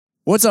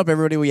What's up,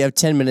 everybody? We have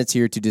 10 minutes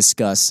here to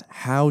discuss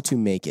how to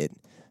make it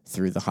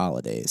through the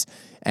holidays.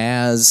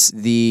 As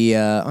the,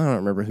 I don't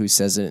remember who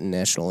says it in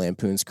National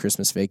Lampoon's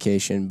Christmas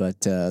Vacation,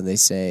 but they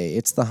say,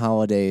 it's the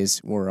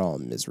holidays, we're all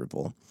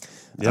miserable.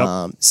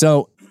 Yep.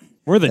 So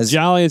we're the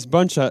jolliest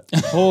bunch of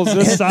holes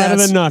this side of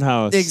the nut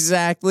house.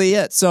 Exactly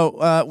it.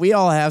 So we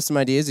all have some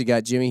ideas. You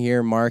got Jimmy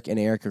here, Mark, and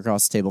Erik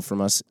across the table from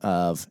us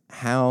of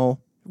how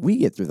we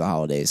get through the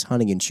holidays,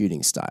 hunting and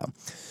shooting style.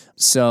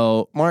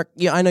 So, Mark,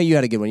 yeah, I know you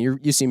had a good one.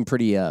 You seem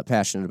pretty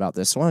passionate about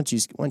this. So why don't you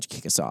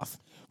kick us off?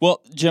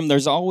 Well, Jim,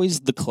 there's always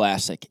the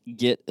classic,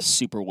 get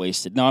super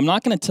wasted. Now, I'm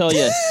not going to tell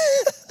you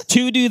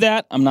to do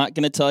that. I'm not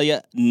going to tell you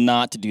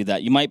not to do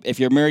that. You might, if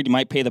you're married, you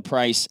might pay the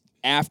price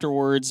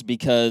afterwards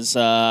because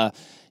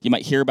you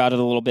might hear about it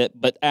a little bit,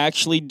 but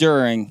actually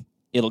during,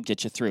 it'll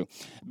get you through.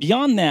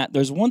 Beyond that,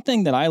 there's one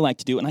thing that I like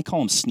to do, and I call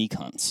them sneak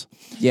hunts.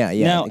 Yeah.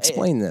 Now,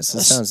 explain this.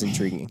 This sounds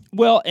intriguing.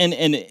 Well,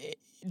 and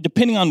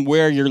depending on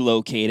where you're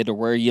located or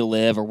where you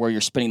live or where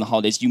you're spending the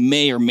holidays, you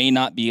may or may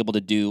not be able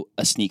to do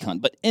a sneak hunt.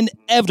 But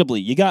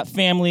inevitably, you got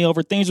family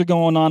over, things are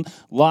going on,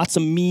 lots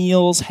of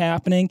meals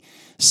happening.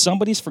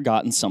 Somebody's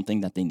forgotten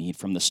something that they need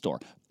from the store.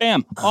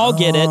 Bam, I'll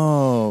get it.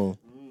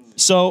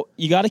 So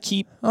you got to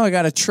keep. Oh, I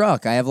got a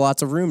truck. I have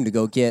lots of room to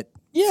go get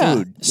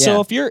food.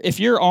 So if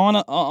you're on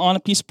a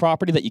piece of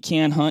property that you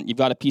can hunt, you've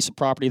got a piece of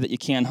property that you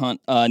can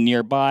hunt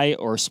nearby,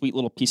 or a sweet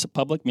little piece of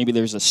public. Maybe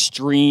there's a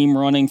stream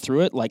running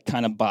through it, like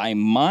kind of by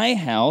my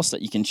house,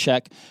 that you can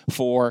check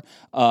for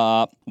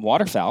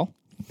waterfowl.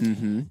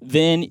 Mm-hmm.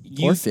 Then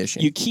or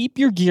fishing. You keep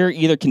your gear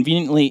either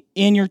conveniently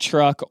in your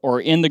truck or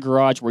in the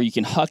garage where you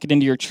can huck it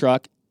into your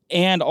truck.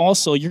 And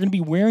also, you're going to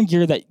be wearing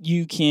gear that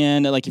you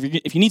can, like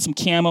if you need some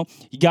camo,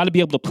 you got to be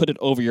able to put it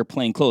over your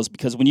plain clothes,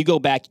 because when you go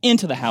back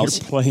into the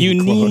house,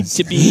 you need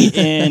to be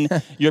in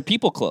your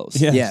people clothes.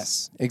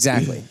 Yes,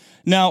 exactly.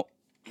 Now,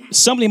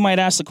 somebody might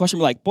ask the question,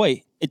 like,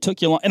 boy, it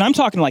took you long. And I'm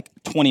talking like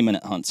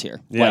 20-minute hunts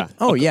here. Yeah.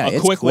 Like a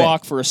it's quick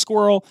walk for a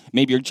squirrel.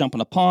 Maybe you're jumping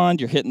a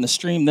pond, you're hitting the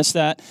stream, this,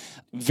 that.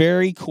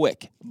 Very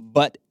quick,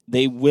 but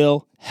they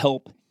will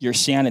help your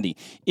sanity.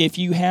 If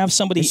you have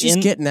somebody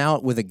just getting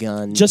out with a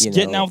gun,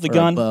 getting out with a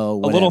gun, bow,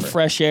 a little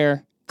fresh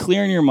air,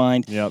 clearing your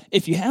mind. Yep.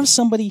 If you have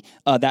somebody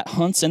that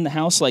hunts in the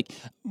house, like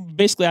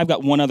basically I've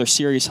got one other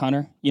serious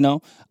hunter, you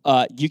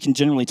can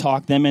generally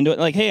talk them into it.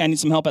 Like, hey, I need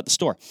some help at the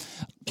store.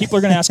 People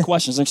are going to ask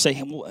questions and say,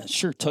 hey, well, it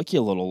sure took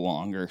you a little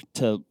longer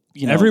to,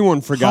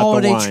 Everyone forgot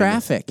holiday the wine.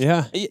 traffic.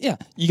 Yeah. Yeah,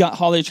 you got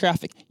holiday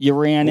traffic. You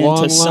ran Long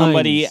into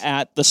somebody lines.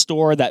 at the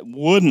store that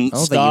wouldn't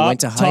stop that you went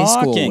to high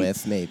school talking.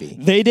 with, maybe.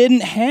 They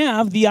didn't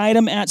have the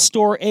item at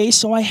store A,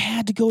 so I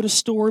had to go to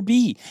store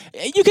B.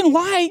 You can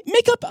lie,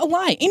 make up a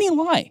lie, any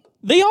lie.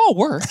 They all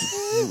work.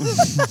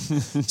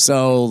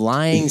 So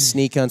lying,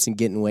 sneak hunts, and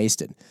getting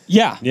wasted.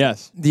 Yeah.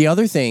 Yes. The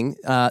other thing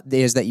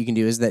is that you can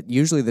do is that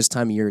usually this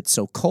time of year it's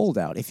so cold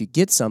out. If you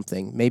get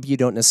something, maybe you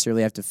don't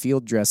necessarily have to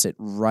field dress it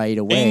right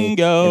away.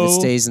 Bingo. If it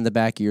stays in the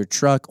back of your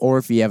truck, or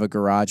if you have a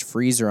garage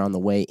freezer on the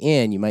way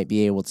in, you might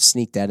be able to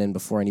sneak that in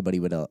before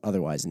anybody would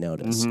otherwise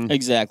notice. Mm-hmm.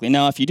 Exactly.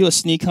 Now, if you do a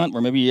sneak hunt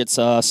where maybe it's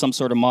some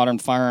sort of modern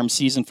firearm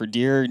season for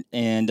deer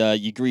and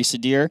you grease a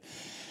deer,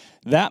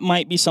 that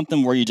might be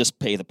something where you just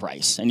pay the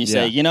price and you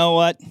say, you know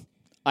what?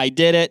 I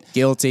did it.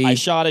 Guilty. I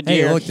shot a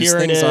deer. Hey, look, Here this it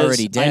thing's is.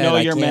 already dead. I know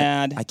you're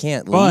mad. I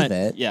can't But- leave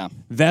it. Yeah.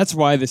 That's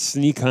why the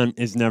sneak hunt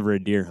is never a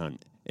deer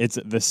hunt.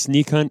 The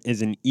sneak hunt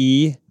is an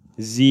easy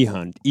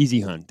hunt.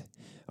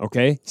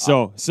 Okay?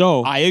 So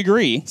I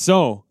agree.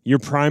 So your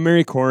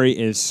primary quarry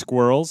is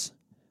squirrels,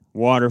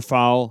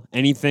 waterfowl,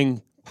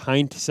 anything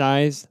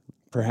pint-sized,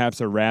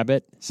 perhaps a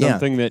rabbit,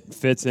 something that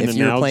fits in If an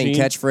you were Nalgene. playing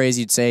catchphrase,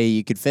 you'd say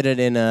you could fit it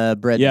in a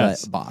bread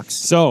box.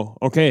 So,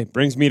 okay,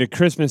 brings me to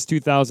Christmas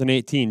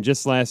 2018,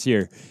 just last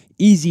year.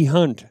 Easy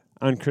hunt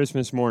on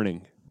Christmas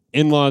morning.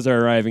 In-laws are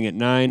arriving at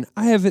 9.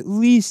 I have at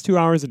least 2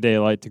 hours of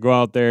daylight to go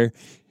out there,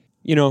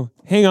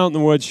 hang out in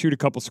the woods, shoot a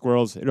couple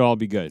squirrels. It'll all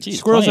be good. Jeez,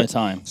 Squirrels plenty of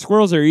time.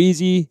 Squirrels are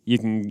easy. You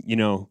can,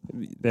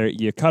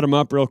 you cut them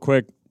up real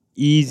quick.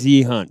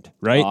 Easy hunt,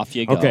 right? Off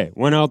you go. Okay,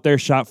 went out there,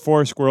 shot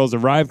 4 squirrels,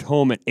 arrived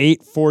home at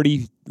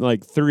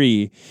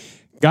 8:43,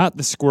 got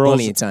the squirrels.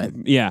 Plenty of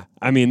time. Yeah,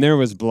 I mean, there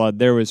was blood,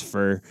 there was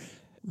fur.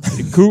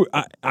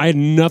 I had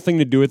nothing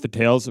to do with the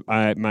tails.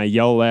 My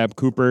yellow lab,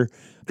 Cooper,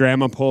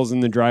 Grandma pulls in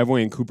the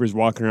driveway, and Cooper's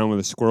walking around with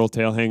a squirrel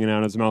tail hanging out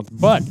of his mouth.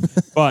 But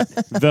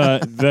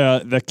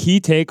the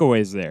key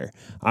takeaways there,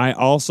 I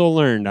also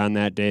learned on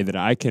that day that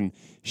I can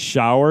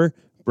shower,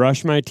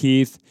 brush my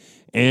teeth,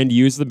 and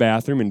use the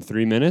bathroom in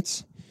 3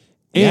 minutes.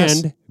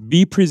 And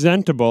be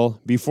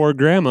presentable before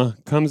Grandma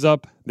comes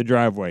up the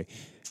driveway.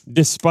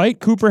 Despite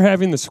Cooper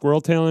having the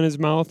squirrel tail in his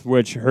mouth,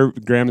 which her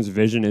Grandma's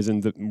vision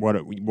isn't what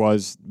it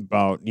was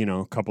about,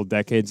 a couple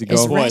decades ago.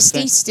 Is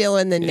Rusty still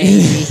in the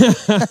Navy?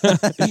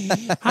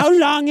 How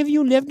long have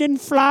you lived in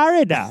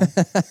Florida?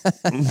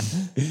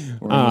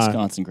 We're in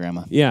Wisconsin,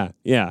 Grandma. Yeah.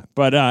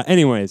 But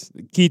anyways,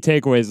 key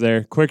takeaways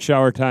there. Quick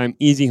shower time,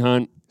 easy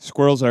hunt.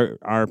 Squirrels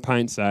are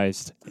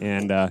pint-sized,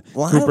 and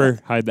Cooper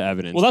hide the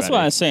evidence. Well, that's better.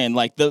 what I was saying.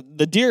 Like the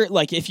deer,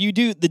 like if you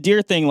do the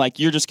deer thing, like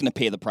you're just going to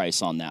pay the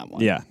price on that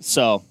one. Yeah.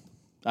 So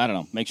I don't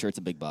know. Make sure it's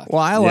a big buck.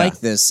 Well, I like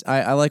this.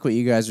 I like what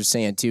you guys are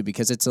saying too,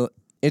 because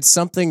it's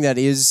something that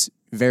is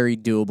very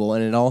doable,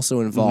 and it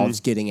also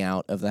involves getting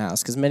out of the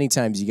house, because many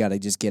times you got to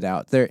just get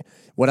out there.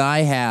 What I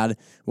had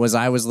was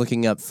I was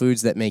looking up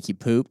foods that make you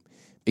poop,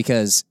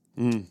 because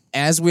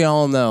as we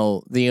all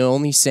know, the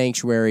only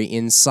sanctuary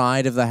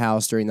inside of the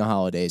house during the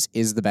holidays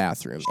is the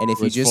bathroom. And if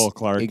you just full,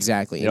 Clark.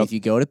 Exactly. Yep. And if you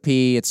go to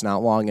pee, it's not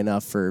long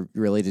enough for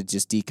really to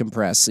just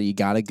decompress. So you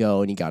got to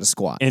go and you got to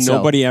squat. And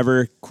nobody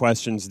ever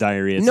questions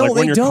diarrhea. It's No, like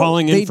when they you're don't.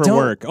 calling They in for don't.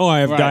 work. Oh, I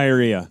have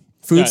diarrhea.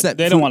 Foods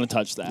they don't want to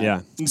touch that.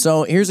 Yeah.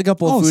 So here's a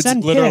couple of foods.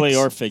 send Literally pics.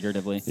 or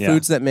figuratively. Yeah.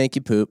 Foods that make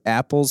you poop: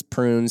 apples,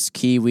 prunes,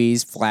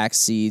 kiwis, flax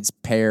seeds,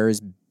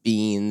 pears,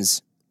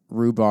 beans,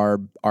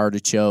 rhubarb,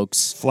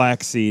 artichokes.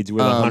 Flax seeds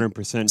with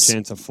 100%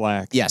 chance of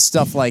flax. Yeah,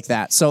 stuff like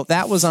that. So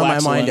that was on my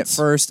mind at Flaxulence.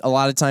 first. A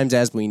lot of times,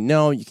 as we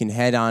know, you can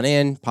head on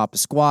in, pop a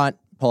squat,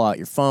 pull out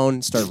your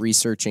phone, start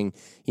researching,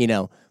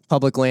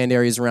 public land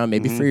areas around,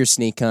 maybe for your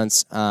sneak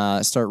hunts,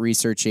 start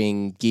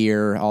researching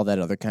gear, all that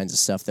other kinds of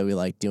stuff that we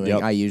like doing.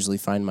 Yep. I usually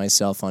find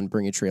myself on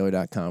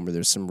bringatrailer.com where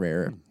there's some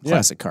rare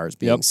classic cars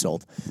being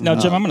sold. Now,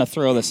 Jim, I'm going to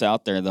throw this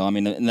out there, though. I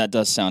mean, and that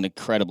does sound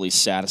incredibly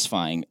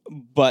satisfying.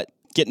 But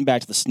getting back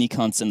to the sneak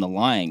hunts and the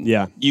lying,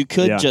 you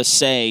could just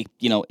say,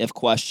 if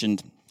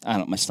questioned, I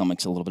don't know, my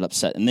stomach's a little bit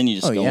upset. And then you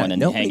just go in and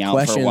Nobody hang out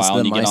for a questions while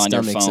and you that get my on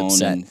your stomach's phone.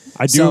 upset.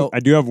 And I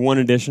do have one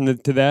addition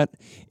to that.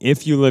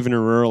 If you live in a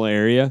rural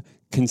area,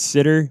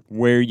 consider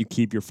where you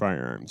keep your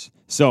firearms.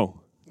 So,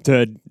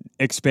 to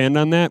expand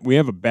on that, we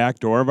have a back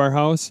door of our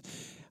house.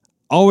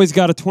 Always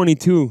got a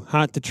 22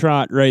 hot to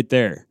trot right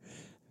there.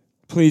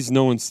 Please,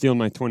 no one steal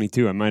my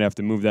 22. I might have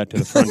to move that to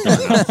the front door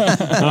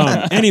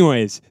now.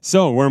 Anyways,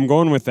 so where I'm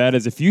going with that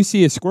is if you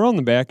see a squirrel in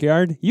the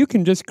backyard, you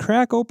can just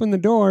crack open the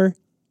door.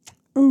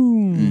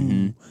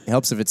 Ooh. It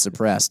helps if it's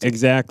suppressed.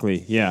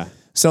 Exactly, yeah.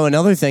 So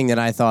another thing that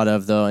I thought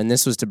of, though, and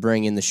this was to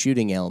bring in the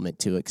shooting element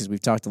to it, because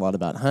we've talked a lot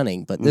about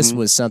hunting, but this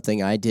was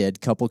something I did a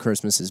couple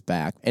Christmases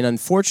back, and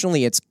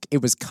unfortunately,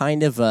 it was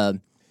kind of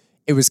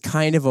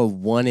a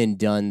one and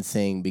done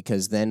thing,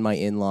 because then my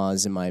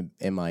in-laws and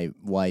my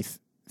wife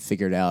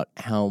figured out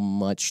how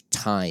much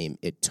time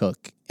it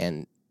took,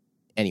 and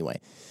anyway.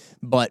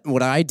 But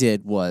what I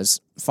did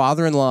was,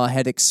 father-in-law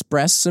had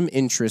expressed some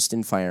interest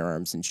in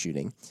firearms and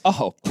shooting.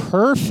 oh,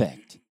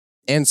 perfect.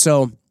 And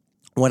so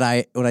what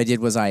I did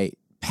was I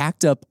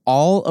packed up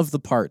all of the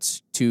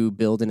parts to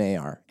build an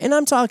AR. And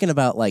I'm talking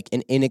about like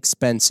an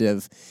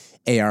inexpensive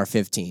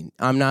AR-15.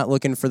 I'm not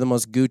looking for the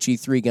most Gucci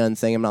 3-gun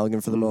thing. I'm not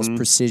looking for the most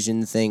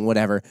precision thing,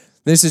 whatever.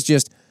 This is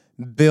just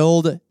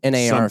build an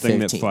AR-15. Something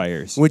that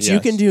fires. Which you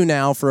Yes. can do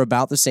now for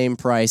about the same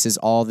price as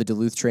all the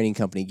Duluth Trading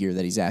Company gear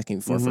that he's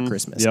asking for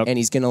Christmas. Yep. And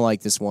he's going to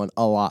like this one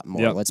a lot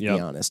more, Yep, let's be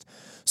yep. honest.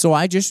 So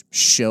I just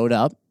showed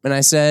up and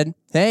I said,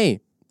 hey,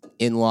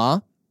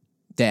 in-law,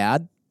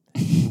 dad,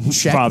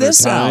 check Father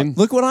this time. out.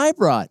 Look what I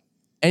brought.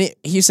 And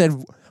he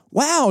said,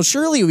 wow,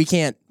 surely we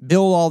can't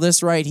build all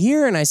this right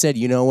here. And I said,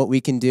 you know what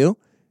we can do?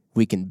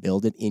 We can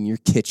build it in your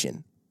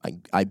kitchen.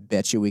 I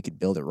bet you we could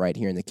build it right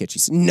here in the kitchen. He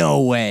said,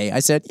 no way. I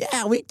said,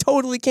 yeah, we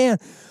totally can.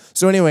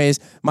 So anyways,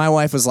 my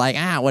wife was like,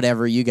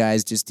 whatever, you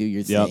guys just do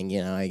your Yep.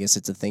 thing. I guess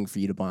it's a thing for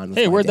you to bond with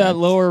Hey, my where'd dad. that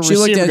lower She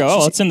looked receiver at- go?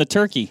 Oh, she- it's in the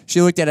turkey.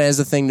 She looked at it as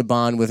a thing to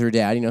bond with her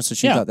dad, so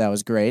she Yeah. thought that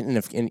was great. And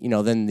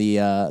then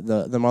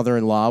the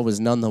mother-in-law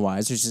was none the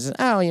wiser. She said,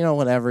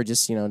 whatever,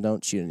 just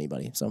don't shoot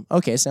anybody. So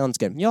okay, sounds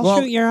good.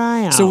 You'll shoot your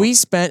eye out. So we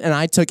spent, and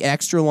I took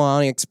extra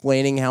long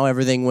explaining how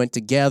everything went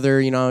together.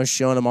 I was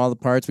showing him all the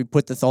parts. We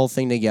put the whole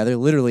thing together,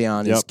 literally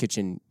on his Yep.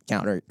 kitchen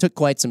counter. It took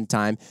quite some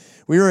time.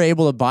 We were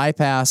able to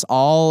bypass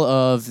all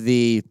of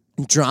the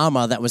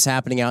drama that was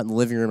happening out in the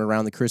living room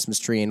around the Christmas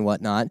tree and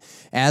whatnot.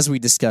 As we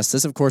discussed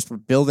this, of course, we're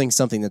building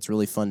something that's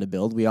really fun to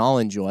build. We all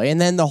enjoy.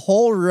 And then the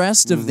whole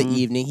rest of the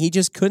evening, he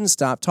just couldn't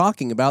stop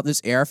talking about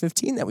this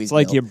AR-15 that we It's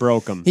like built. you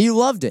broke them. He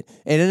loved it.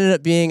 It ended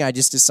up being, I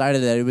just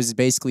decided that it was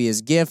basically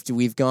his gift.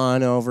 We've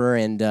gone over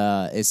and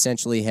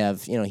essentially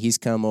have, he's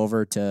come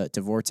over to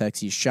Vortex.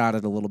 He's shot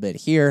it a little bit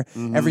here.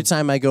 Every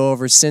time I go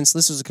over, since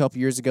this was a couple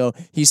years ago,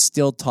 he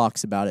still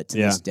talks about it to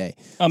this day.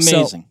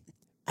 Amazing.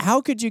 So, how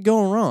could you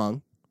go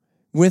wrong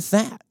with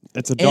that?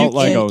 It's adult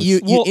Legos. And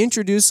you Well-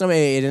 introduce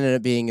somebody. It ended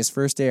up being his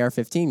first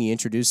AR-15. You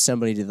introduce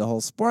somebody to the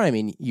whole sport. I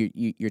mean,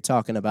 you're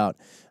talking about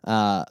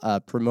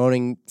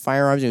promoting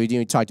firearms.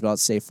 We talked about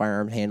safe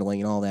firearm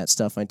handling and all that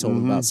stuff. I told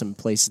him about some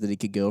places that he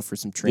could go for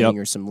some training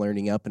or some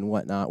learning up and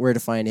whatnot. Where to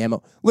find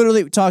ammo.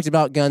 Literally, we talked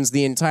about guns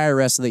the entire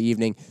rest of the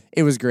evening.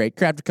 It was great.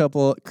 Cracked a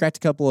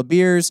couple of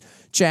beers.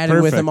 Chatted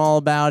with Perfect. him all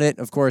about it.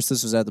 Of course,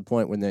 this was at the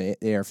point when the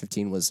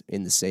AR-15 was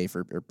in the safe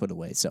or put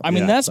away. So I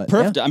mean, that's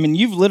perfect. I mean,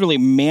 you've literally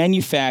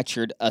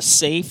manufactured a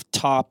safe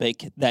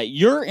topic that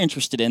you're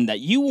interested in, that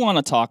you want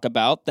to talk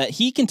about, that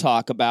he can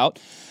talk about.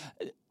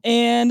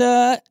 And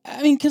I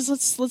mean, because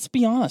let's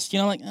be honest, you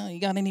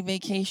got any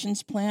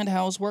vacations planned?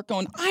 How's work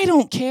going? I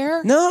don't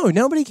care. No,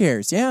 nobody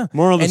cares. Yeah.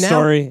 Moral of the And now-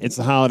 story, it's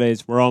the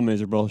holidays. We're all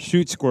miserable.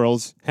 Shoot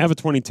squirrels, have a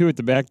 22 at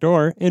the back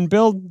door, and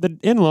build the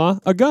in-law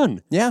a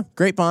gun. Yeah,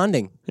 great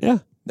bonding. Yeah.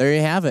 There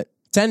you have it.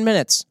 10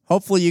 minutes.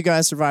 Hopefully you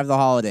guys survive the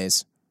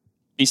holidays.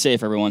 Be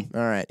safe, everyone.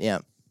 All right, yeah.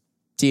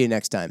 See you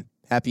next time.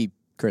 Happy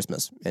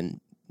Christmas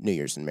and New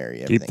Year's and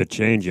Merry everything. Keep the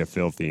change, you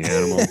filthy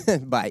animal.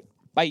 Bye.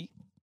 Bye.